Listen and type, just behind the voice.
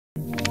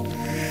Hello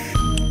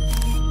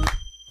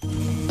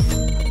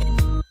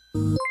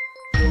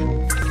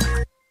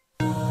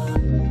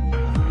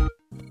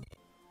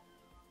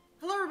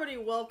everybody,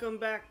 welcome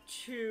back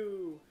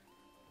to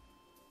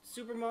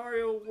Super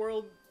Mario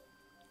World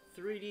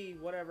 3D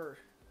whatever.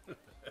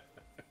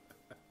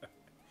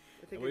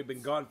 We've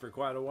been gone for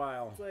quite a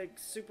while. It's like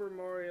Super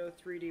Mario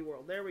 3D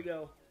World. There we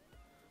go.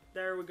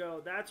 There we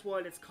go. That's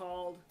what it's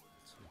called.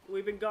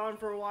 We've been gone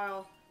for a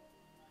while.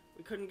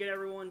 We couldn't get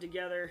everyone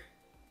together.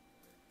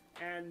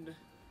 And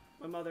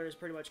my mother has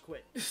pretty much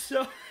quit.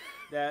 So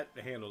that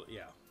handled it,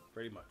 yeah,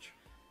 pretty much.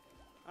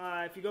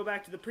 If you go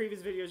back to the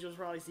previous videos, you'll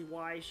probably see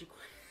why she quit.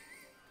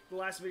 The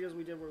last videos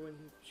we did were when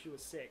she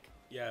was sick.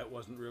 Yeah, it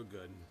wasn't real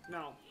good.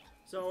 No.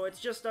 So it's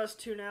just us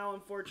two now,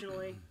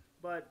 unfortunately.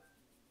 But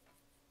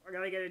I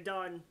gotta get it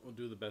done. We'll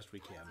do the best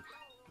we can.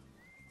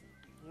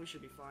 We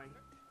should be fine.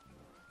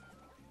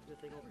 There's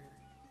a thing over here.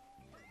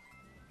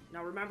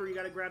 Now remember, you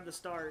gotta grab the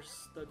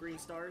stars, the green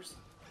stars.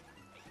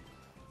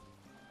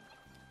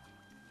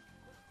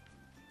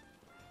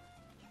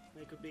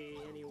 They could be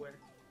anywhere.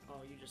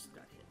 Oh, you just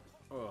got hit.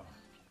 Oh.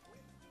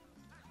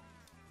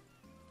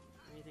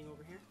 Anything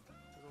over here?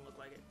 Doesn't look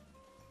like it.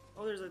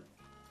 Oh, there's a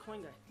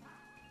coin guy.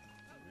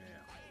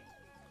 Yeah.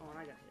 Oh, and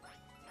I got hit.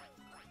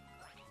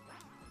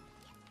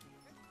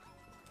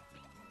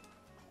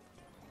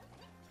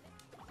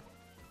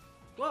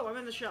 Whoa, I'm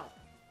in the shell.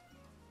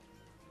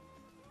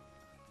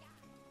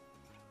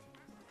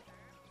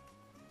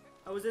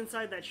 I was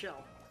inside that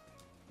shell.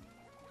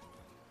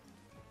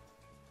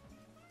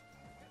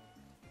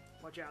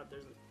 Watch out,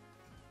 there's a...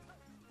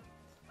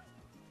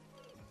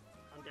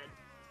 I'm dead.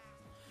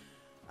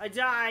 I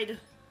died!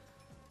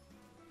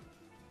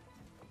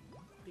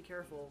 Be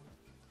careful.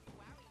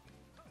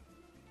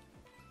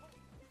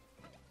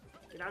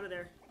 Get out of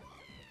there.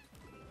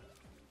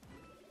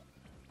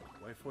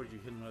 Why would you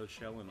hit another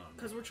shell in on me?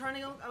 Because we're trying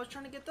to go, I was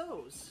trying to get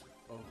those.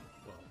 Oh,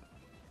 well.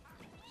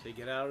 Say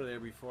get out of there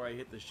before I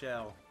hit the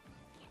shell.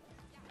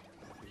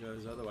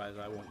 Because otherwise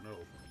I won't know.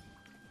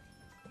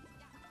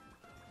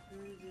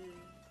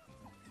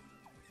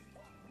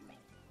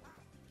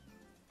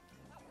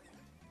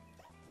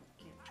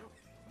 Can't jump.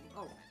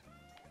 Oh.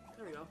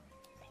 There we go.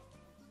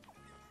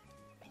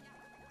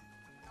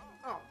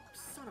 Oh,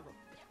 son of a...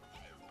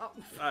 Oh.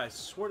 I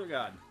swear to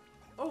God.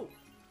 Oh.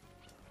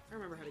 I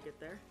remember how to get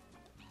there.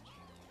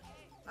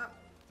 Ah.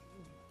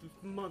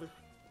 Mother.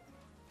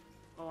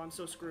 Oh, I'm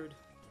so screwed.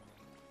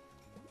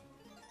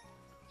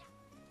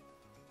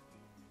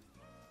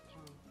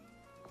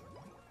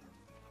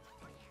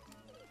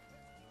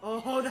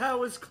 Oh, that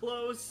was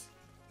close.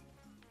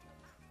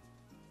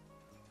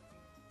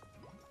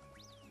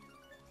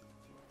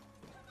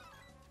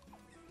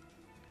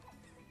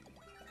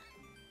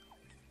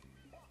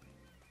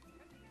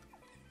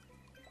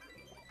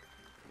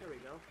 There we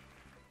go.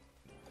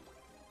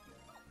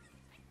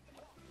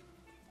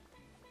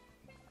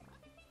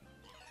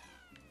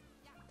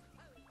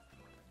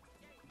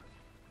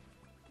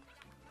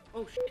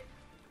 Oh, shit.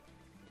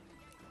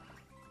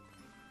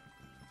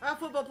 Ah,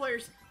 football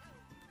players.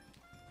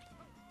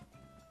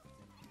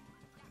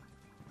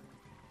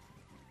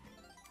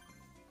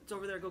 It's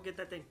over there. Go get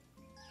that thing.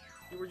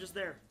 You were just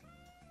there.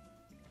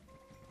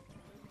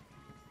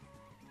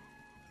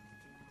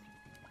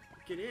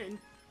 Get in.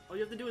 All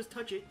you have to do is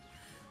touch it.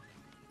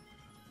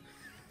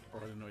 Oh,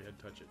 I didn't know you had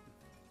to touch it.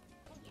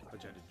 I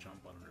thought you had to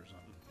jump on it or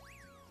something.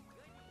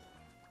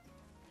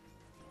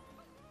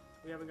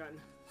 We haven't gotten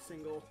a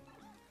single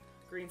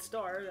green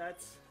star.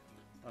 That's...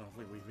 I don't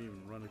think we've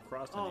even run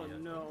across any Oh,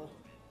 yet. no.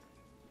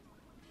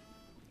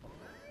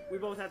 We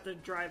both have to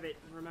drive it,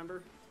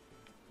 remember?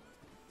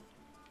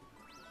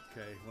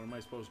 Okay, what am I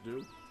supposed to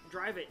do?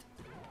 Drive it.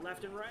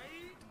 Left and right.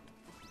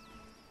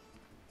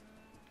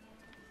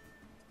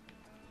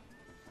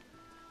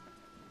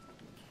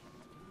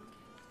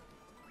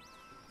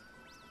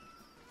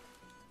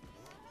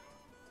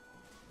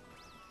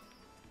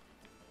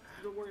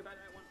 Don't worry about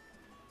that one.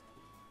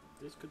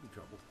 This could be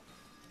trouble.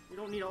 We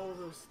don't need all of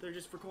those. They're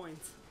just for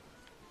coins.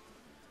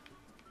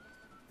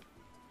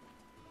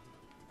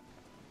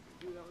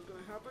 Knew that was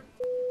gonna happen.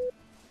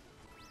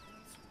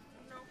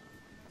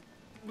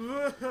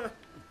 No.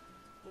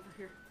 Over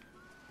here.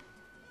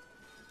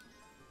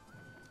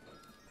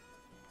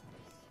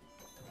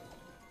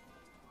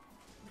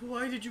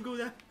 Why did you go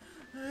that?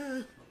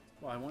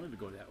 Well, I wanted to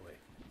go that way.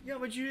 Yeah,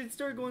 but you didn't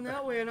start going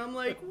that way, and I'm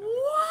like,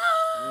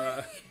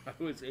 what? I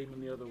was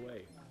aiming the other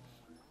way.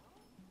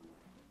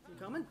 You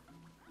coming?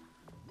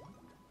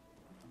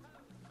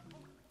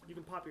 You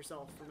can pop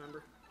yourself,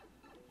 remember?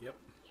 Yep.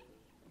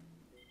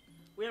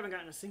 We haven't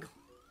gotten a single.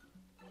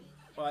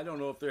 Well, I don't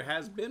know if there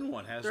has been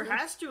one, has there? There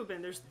has to have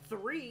been. There's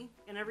 3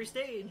 in every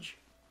stage.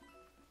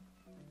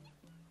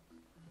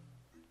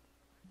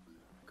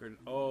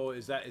 Oh,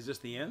 is this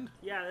the end?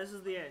 Yeah, this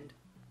is the end.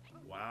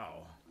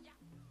 Wow.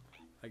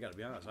 I gotta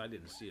be honest, I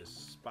didn't see a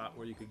spot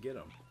where you could get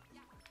them.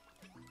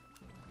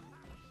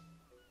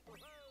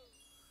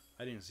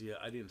 I didn't see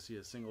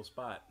a single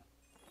spot.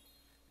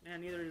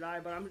 And neither did I,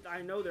 but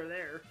I know they're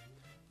there.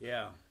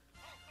 Yeah.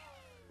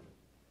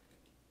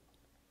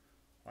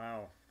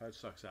 Wow, that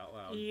sucks out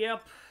loud.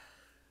 Yep.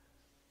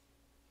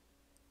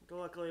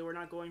 Luckily, we're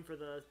not going for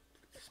the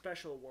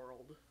special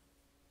world.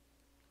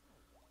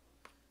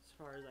 As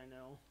far as I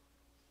know.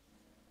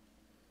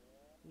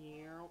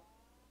 Yeah.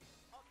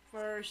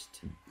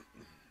 First.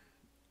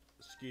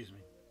 Excuse me.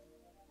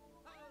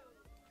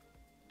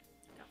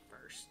 Got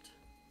first.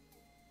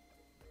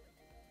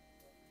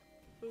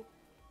 Boop.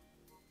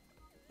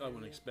 I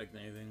wouldn't expect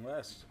anything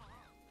less.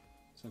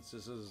 Since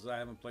this is, I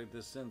haven't played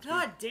this since.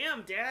 God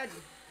damn, Dad!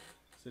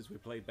 Since we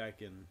played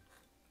back in.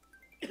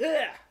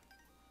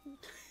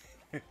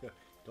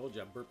 Told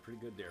you I burped pretty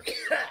good there.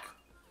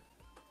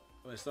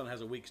 My son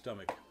has a weak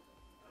stomach.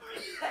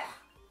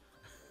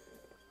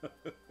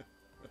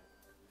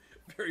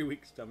 Very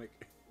weak stomach.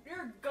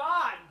 Dear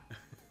God!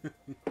 Did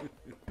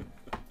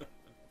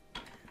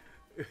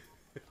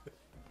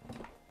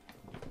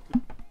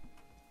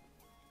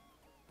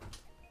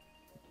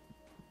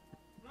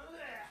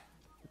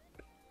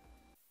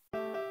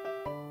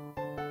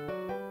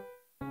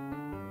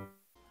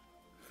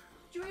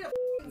you eat a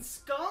f***ing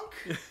skunk?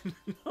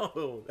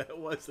 No, that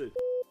wasn't.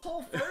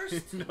 Whole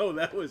first? No,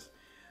 that was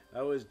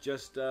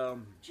just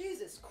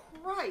Jesus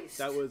Christ!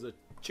 that was a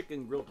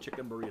grilled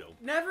chicken burrito.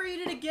 Never eat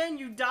it again,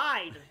 you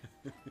died!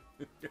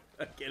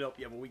 I can't help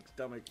you have a weak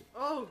stomach.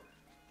 Oh,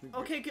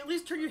 okay, at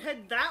least turn your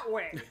head that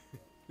way.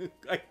 It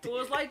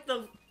was like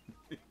the...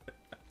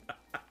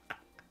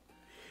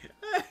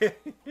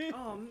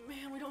 Oh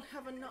man, we don't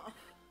have enough.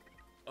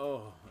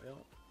 Oh, well,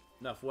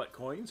 enough what,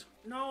 coins?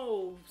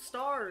 No,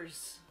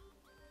 stars.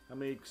 How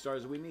many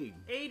stars do we need?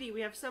 80,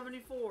 we have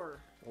 74.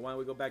 Well, why don't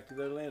we go back to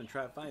the other land and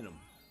try to find them?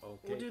 Okay.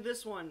 We'll do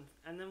this one,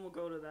 and then we'll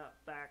go to that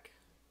back.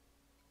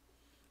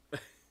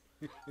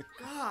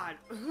 God,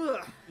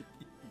 ugh.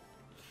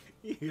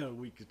 You got a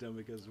weak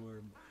stomach, I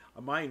swear.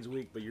 Mine's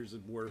weak, but yours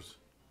is worse.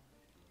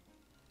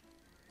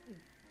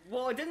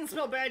 Well, it didn't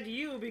smell bad to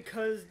you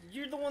because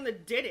you're the one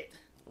that did it.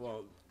 Well,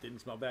 it didn't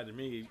smell bad to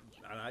me.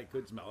 I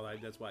could smell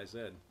it. That's why I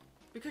said.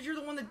 Because you're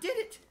the one that did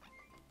it.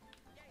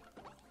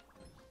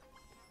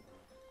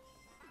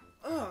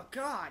 Oh,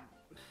 God.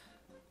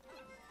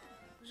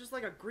 It's just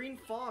like a green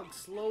fog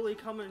slowly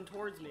coming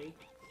towards me.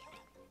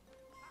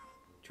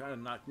 Trying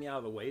to knock me out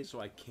of the way so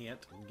I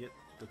can't get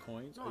the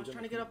coins? No, I was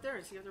trying to get up there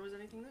and see if there was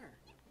anything there.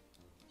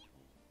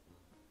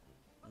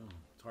 Oh,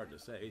 it's hard to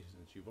say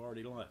since you've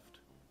already left.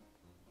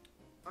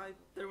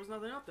 There was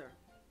nothing up there.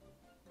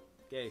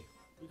 Okay.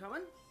 You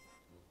coming?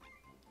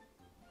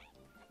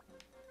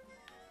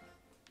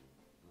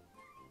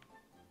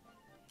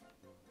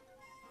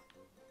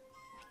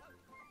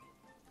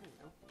 There you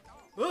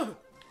go. Ugh!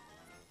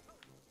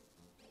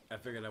 I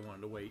figured I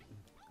wanted to wait.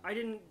 I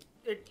didn't...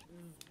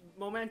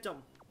 Momentum.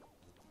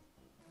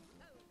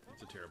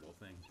 It's a terrible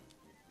thing.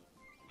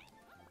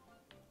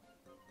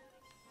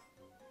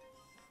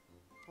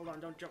 Hold on,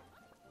 don't jump.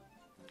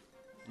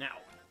 Now.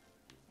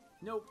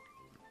 Nope.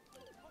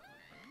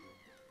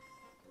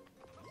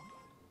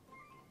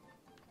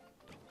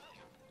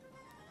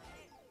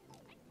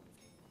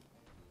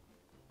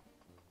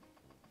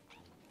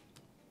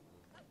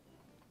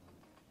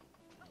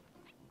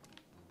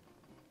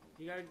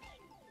 You gotta...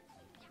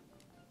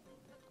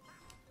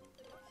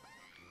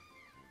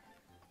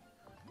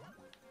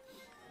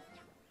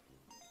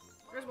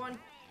 There's one.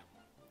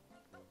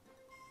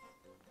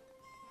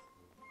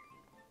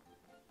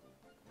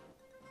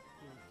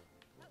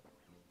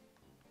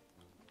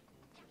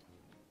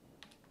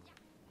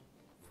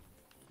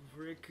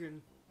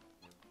 Frickin'.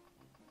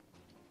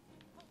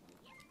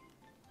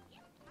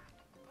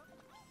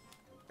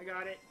 I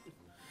got it.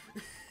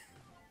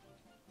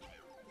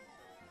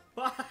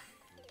 Bye.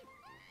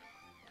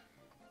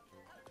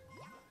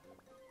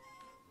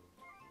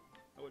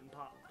 I wouldn't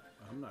pop.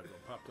 I'm not gonna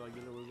pop till I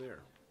get over there.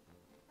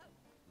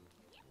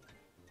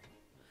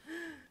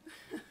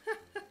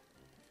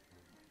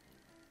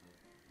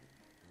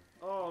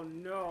 Oh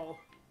no.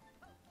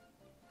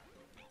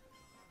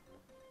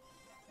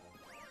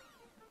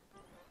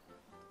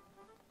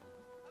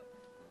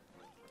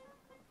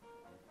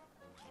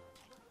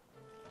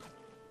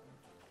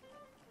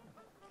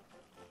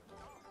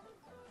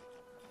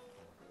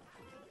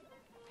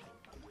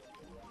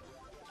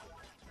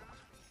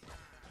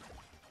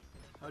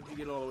 How'd you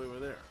get all the way over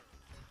there?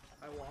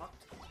 I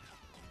walked.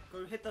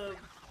 Go hit the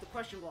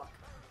question block.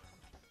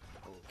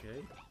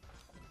 Okay.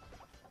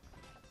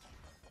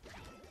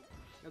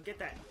 Now get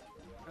that.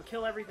 Now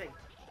kill everything.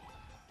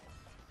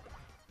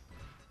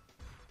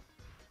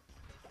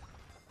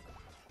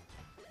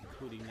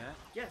 Including that?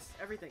 Yes,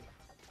 everything.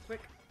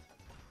 Quick.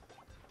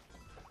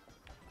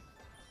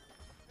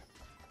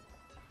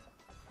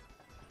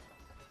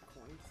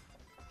 Coins.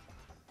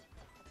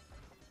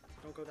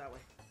 Don't go that way.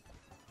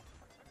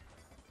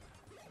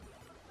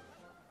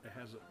 It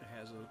has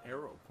an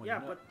arrow pointing Yeah,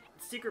 up. but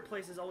secret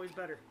place is always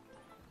better.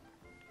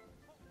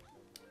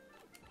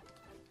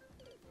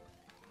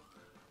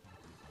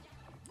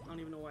 I don't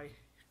even know why.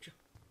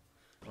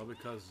 Well,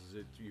 because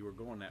you were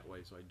going that way,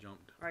 so I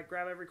jumped. Alright,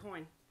 grab every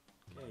coin.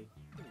 Okay.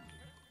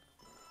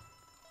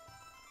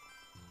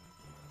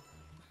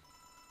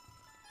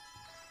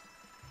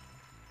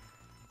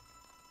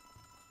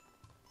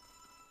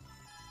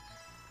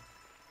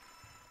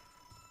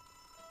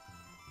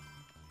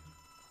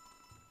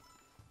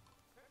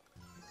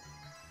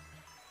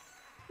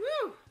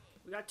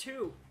 got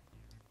 2.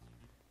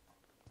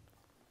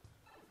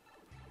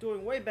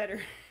 Doing way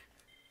better.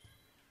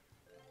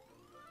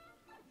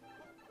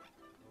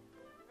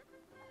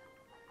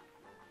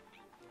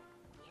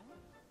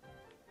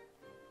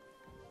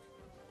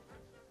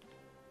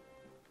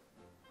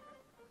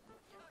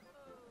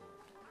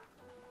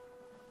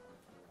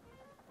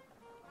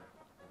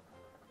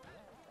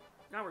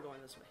 Now we're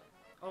going this way.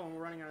 Oh, and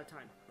we're running out of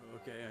time.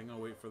 Okay, I'm gonna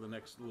wait for the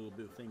next little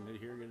bit thing to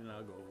here, and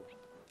I'll go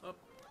up.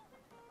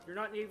 You're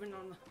not even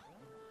on the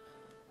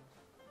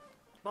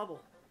bubble.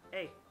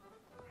 Hey.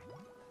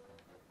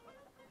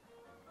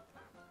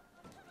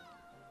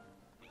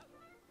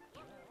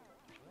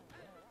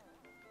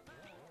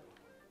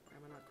 Why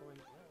am I not going?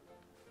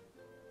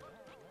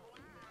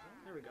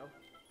 There we go.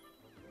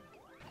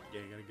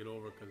 Yeah, you gotta get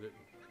over because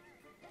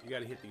you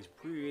gotta hit these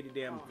pretty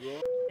damn. Oh,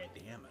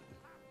 damn it.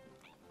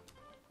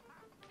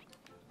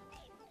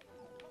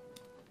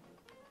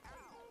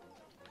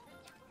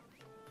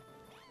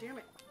 Damn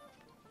it.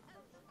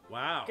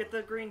 Wow. Get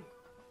the green.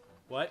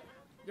 What?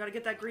 You gotta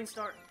get that green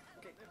star.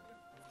 Okay.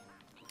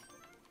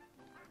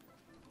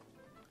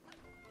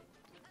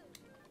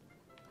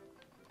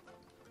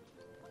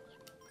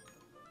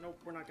 Nope,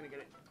 we're not gonna get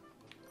it.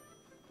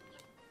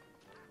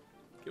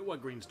 Get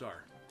what green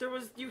star? There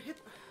was, you hit...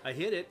 I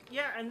hit it.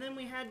 Yeah, and then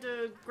we had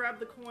to grab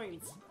the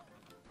coins.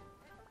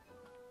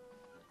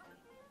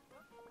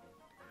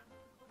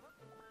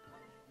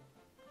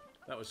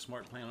 That was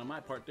smart plan on my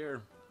part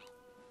there.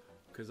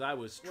 Because I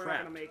was trapped. We're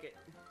not gonna make it.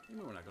 You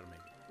know we're not gonna make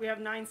it. We have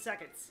 9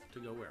 seconds. To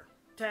go where?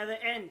 To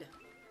the end.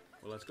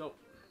 Well, let's go.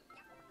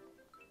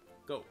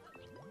 Go.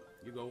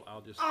 You go,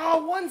 I'll just...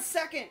 Oh, 1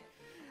 second!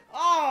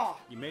 Oh!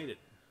 You made it.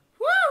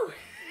 Woo!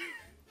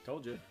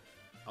 Told you.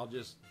 I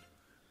just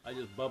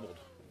bubbled.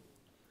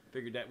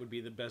 Figured that would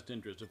be the best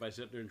interest. If I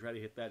sit there and try to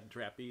hit that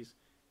trapeze,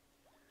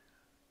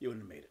 you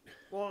wouldn't have made it.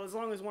 Well, as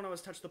long as one of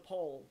us touched the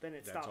pole, then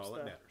it That's stops all the...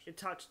 that matters.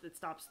 It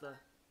stops the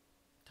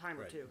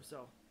timer, Right. too,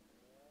 so...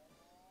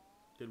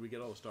 Did we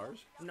get all the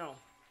stars? No.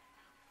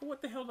 Well,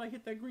 what the hell did I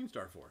hit that green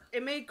star for?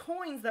 It made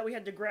coins that we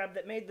had to grab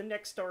that made the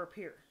next star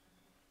appear.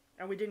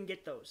 And we didn't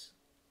get those.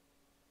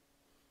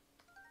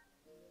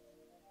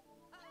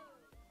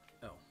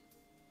 Oh.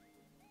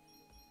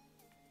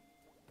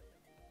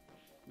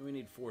 We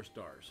need 4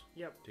 stars.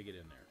 Yep. To get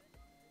in there.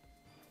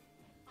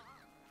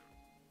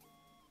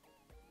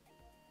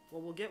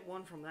 Well, we'll get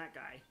 1 from that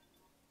guy.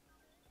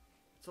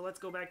 So let's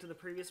go back to the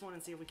previous one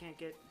and see if we can't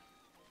get...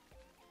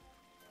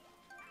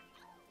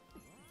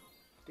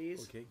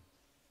 these. Okay.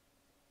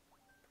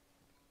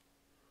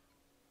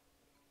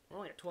 We're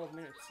only at 12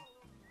 minutes.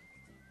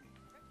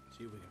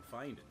 See if we can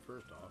find it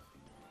first off.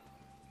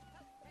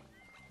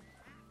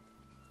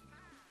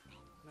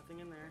 Nothing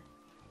in there.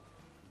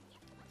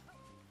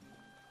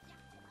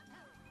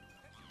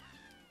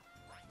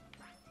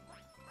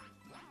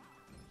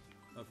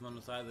 Nothing on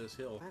the side of this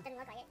hill. Doesn't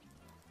look like it.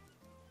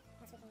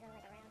 Unless we can go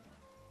like around.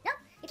 Nope!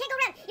 You can't go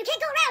around! You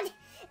can't go around!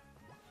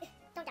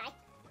 Don't die.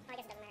 Oh, I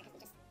guess it doesn't matter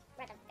because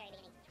we're at the very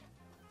beginning.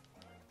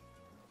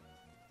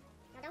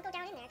 No, don't go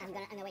down in there. I'm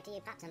gonna wait till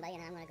you pop somebody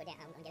and I'm gonna go down.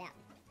 I'm gonna get out.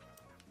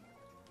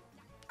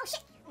 Oh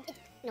shit!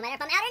 No matter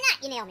if I'm out or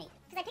not, you nail me.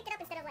 Because I picked it up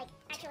instead of like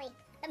actually.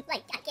 I'm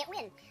like, I can't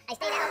win. I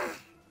stayed out.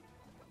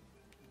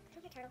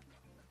 Come here, turtle.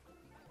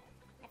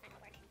 That's not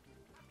gonna work.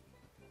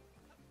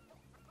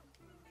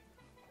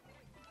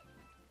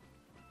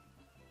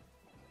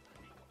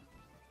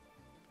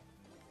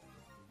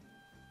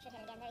 Should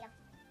hit it again. There you go.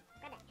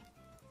 Grab that.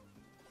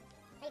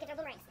 Now you can throw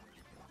boomerangs.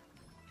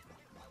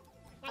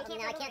 Now you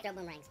can't. I can't throw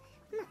boomerangs.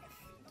 Mother,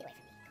 get away from me, coin.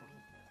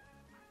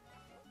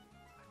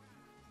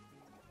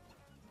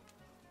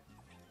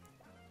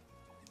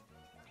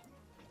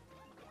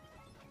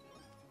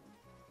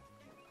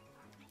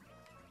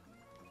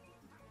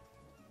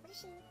 What is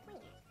she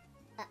pointing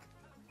at? Up.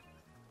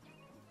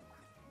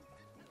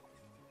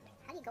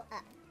 How do you go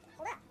up?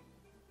 Hold up.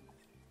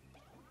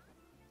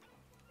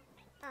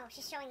 Oh,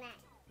 she's showing that.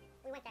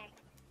 We went there.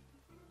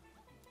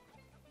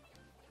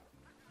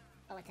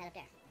 Oh, what's that up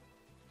there?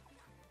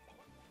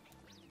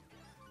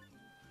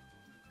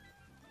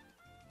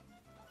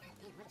 God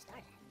damn, where the stars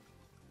at?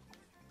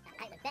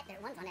 I would bet there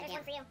one's on that damn... There's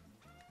one for you.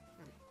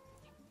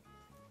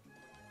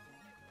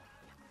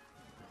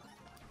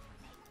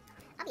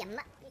 I'll be a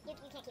you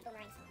can't keep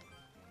boomerangs.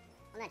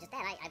 Well, not just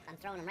that, I'm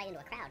throwing them right into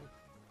a crowd.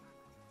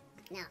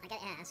 Now, I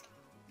gotta ask.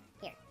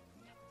 Here.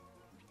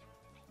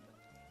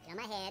 Get on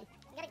my head.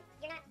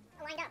 You're not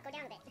lined up. Go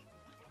down a bit.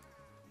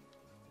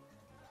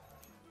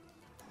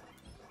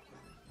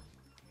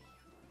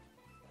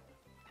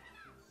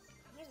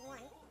 Here's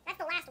one. That's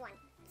the last one.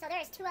 So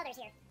there's 2 others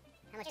here.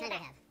 How much time do I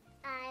have?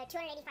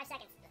 285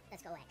 seconds.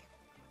 Let's go whack.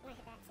 I'm gonna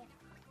hit that, too.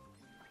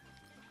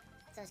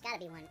 So it's gotta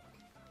be one.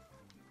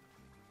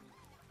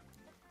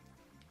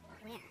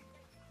 Where?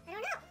 I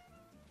don't know.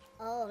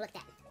 Oh, look at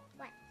that.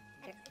 What?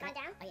 Gone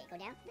down? Oh, yeah, go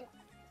down. There's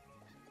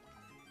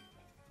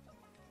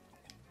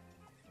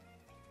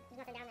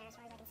nothing down there as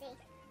far as I can see.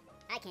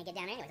 I can't get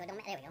down anyway, so it don't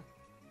matter. There we go.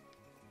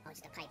 Oh, it's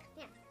just a pipe.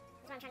 Yeah.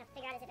 That's what I'm trying to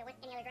figure out is if it went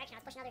any other direction.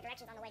 I was pushing other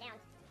directions on the way down.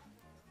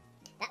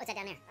 What's that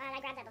down there? I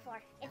grabbed that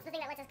before. It's the thing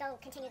that lets us go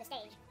continue the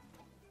stage.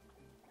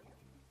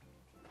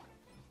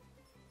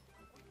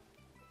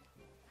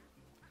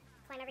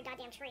 Climb every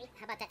goddamn tree.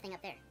 How about that thing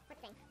up there? What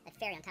thing? That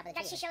fairy on top of the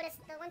That tree. she showed us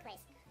the one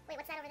place. Wait,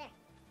 what's that over there?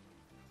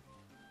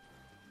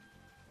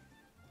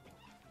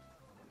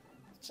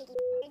 Cheeky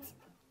birds.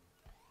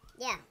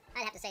 Yeah,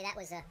 I'd have to say that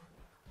was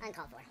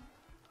uncalled for.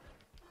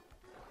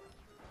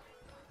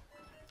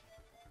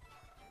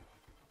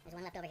 There's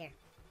one left over here.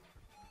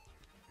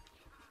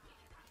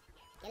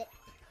 Get it?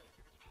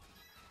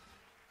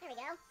 There we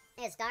go.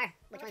 There's a star.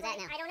 Which one's that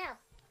now? I don't know.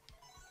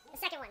 The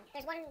second one.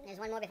 There's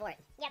one more before it.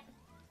 Yep.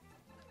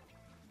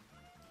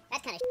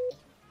 That's kind of shitty.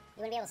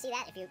 You wouldn't be able to see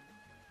that if you...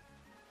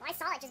 Well, I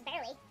saw it just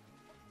barely.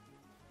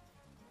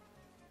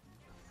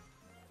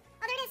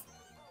 Oh, there it is!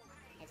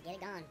 Let's get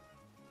it gone.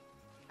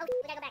 Oh,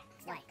 we gotta go back.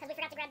 Still, Why? because we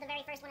forgot to grab the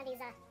very first one of these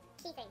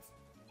key things.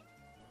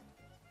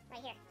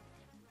 Right here.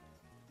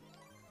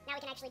 Now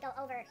we can actually go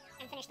over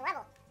and finish the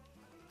level.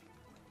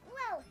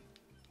 Whoa!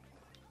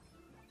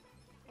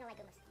 I don't like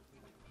Goombas.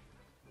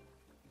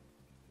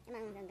 Come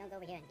on, don't go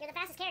over here. You're the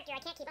fastest character. I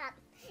can't keep up.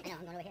 I know,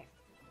 I'm going over here.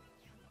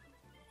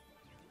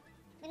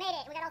 We made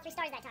it. We got all 3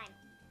 stars that time.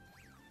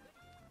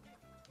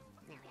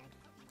 Now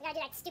We gotta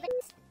do that stupid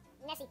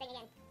Nessie thing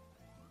again.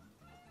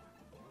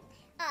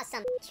 Oh,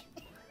 some bitch.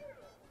 There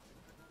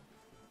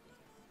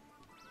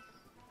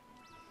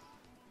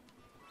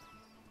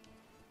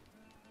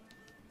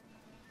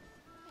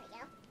we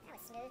go. That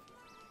was smooth.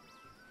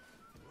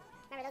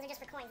 Remember, those are just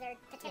for coins. They're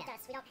to tempt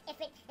us. We don't. If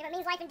it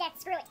means life and death,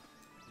 screw it.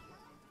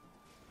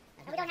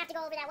 And we don't have to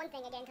go over that one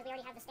thing again because we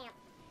already have the stamp.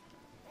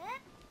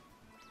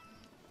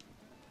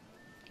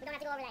 We don't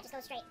have to go over that. Just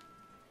go straight.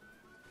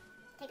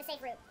 Take the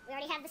safe route. We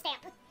already have the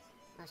stamp. Oh,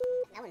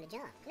 shit. I wanted to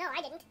jump. No,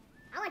 I didn't.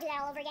 I want to do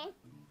that all over again.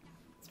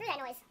 Screw that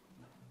noise.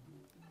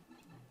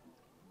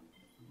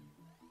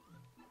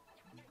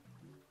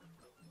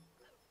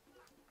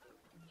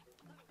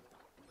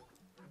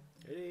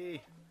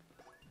 Ready?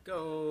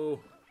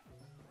 Go.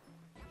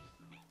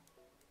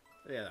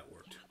 Yeah, that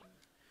worked.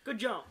 Good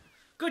jump.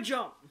 Good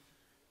jump.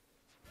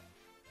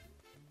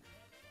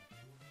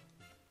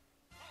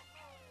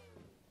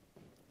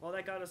 Well,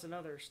 that got us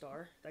another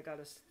star. That got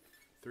us...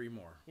 3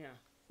 more. Yeah.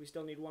 We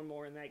still need one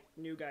more, and that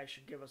new guy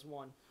should give us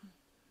one.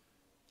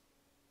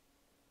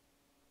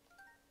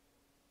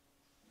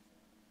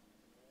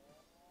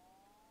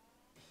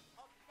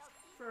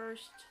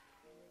 First...